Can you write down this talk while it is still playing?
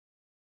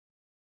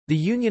The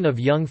Union of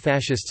Young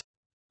Fascists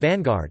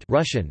Vanguard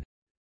Russian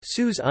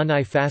Soyuz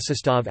Unii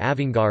Fascistov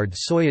Avangard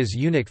Soyuz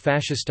Unik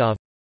Fascistov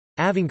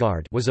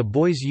Avangard was a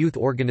boys' youth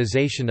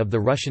organization of the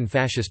Russian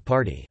Fascist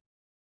Party.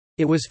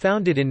 It was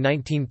founded in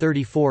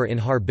 1934 in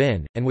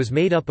Harbin, and was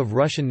made up of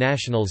Russian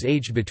nationals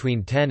aged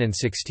between 10 and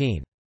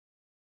 16.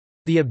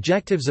 The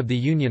objectives of the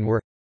union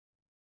were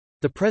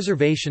the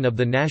preservation of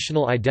the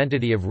national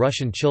identity of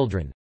Russian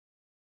children,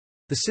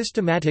 the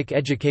systematic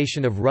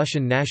education of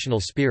Russian national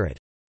spirit,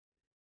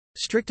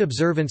 strict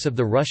observance of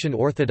the Russian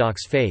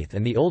Orthodox faith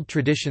and the old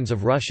traditions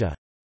of Russia,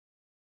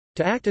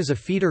 to act as a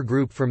feeder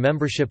group for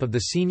membership of the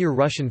senior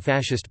Russian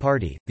Fascist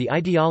Party. The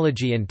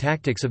ideology and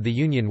tactics of the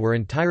Union were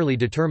entirely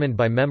determined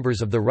by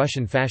members of the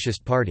Russian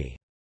Fascist Party.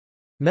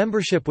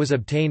 Membership was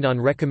obtained on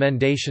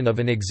recommendation of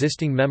an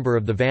existing member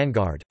of the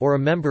Vanguard, or a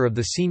member of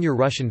the senior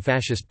Russian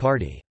Fascist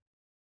Party.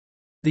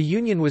 The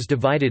Union was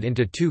divided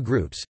into two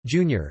groups,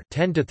 junior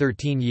 10 to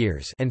 13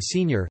 years and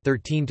senior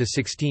 13 to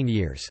 16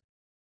 years.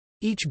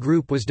 Each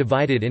group was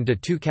divided into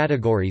two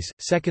categories,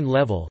 second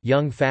level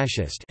Young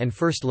Fascist and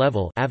first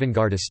level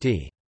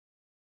Avangardiste.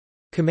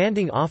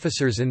 Commanding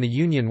officers in the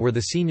Union were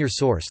the senior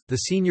source, the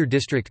senior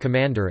district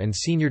commander and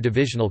senior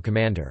divisional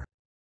commander.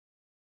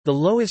 The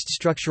lowest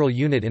structural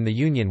unit in the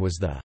Union was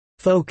the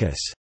Focus,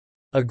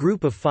 a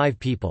group of 5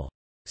 people.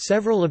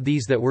 Several of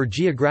these that were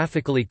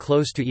geographically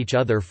close to each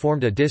other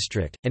formed a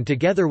district, and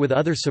together with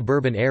other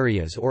suburban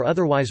areas or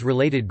otherwise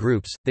related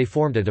groups, they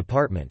formed a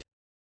department.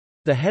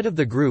 The head of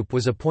the group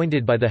was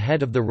appointed by the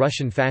head of the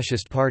Russian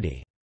Fascist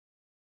Party.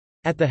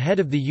 At the head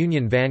of the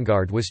Union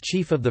Vanguard was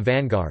Chief of the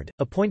Vanguard,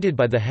 appointed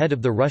by the head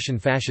of the Russian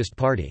Fascist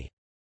Party.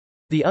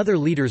 The other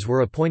leaders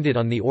were appointed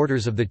on the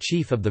orders of the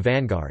Chief of the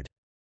Vanguard.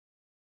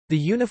 The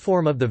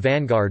uniform of the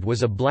Vanguard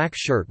was a black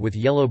shirt with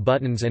yellow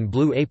buttons and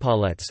blue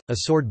epaulettes, a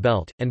sword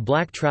belt, and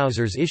black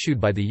trousers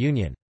issued by the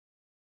Union.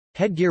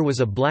 Headgear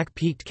was a black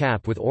peaked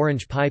cap with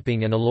orange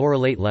piping and a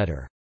laurelate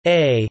letter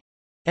A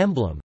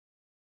emblem.